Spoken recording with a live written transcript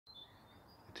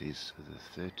It is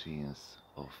the 13th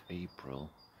of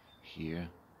April here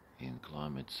in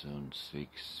climate zone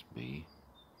 6b,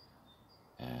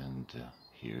 and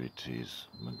here it is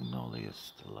Magnolia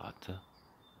stellata,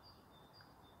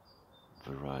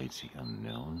 variety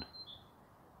unknown,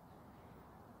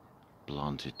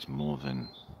 planted more than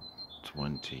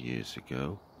 20 years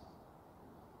ago.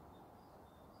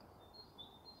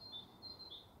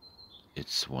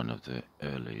 It's one of the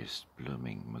earliest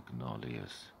blooming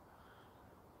magnolias.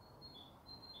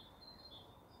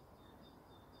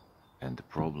 And the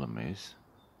problem is,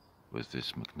 with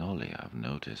this magnolia, I've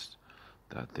noticed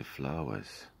that the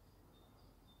flowers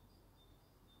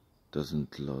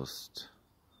doesn't last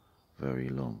very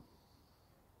long.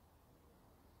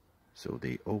 So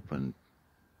they open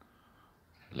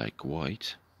like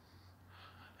white,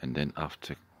 and then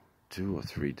after 2 or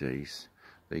 3 days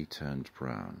they turned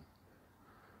brown.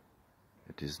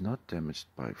 It is not damaged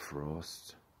by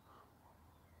frost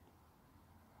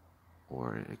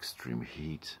or extreme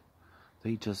heat.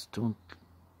 They just don't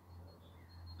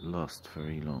last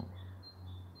very long.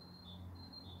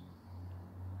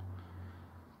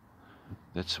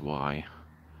 That's why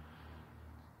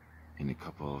in a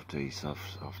couple of days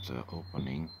after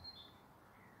opening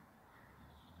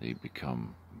they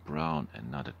become brown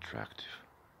and not attractive.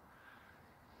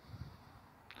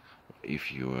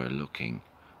 If you are looking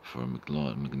for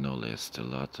Magnolia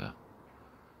stellata,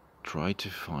 try to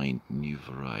find new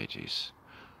varieties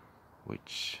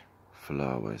which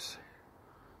flowers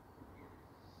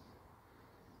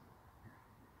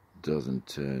doesn't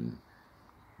turn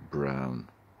brown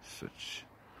such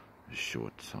a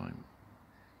short time.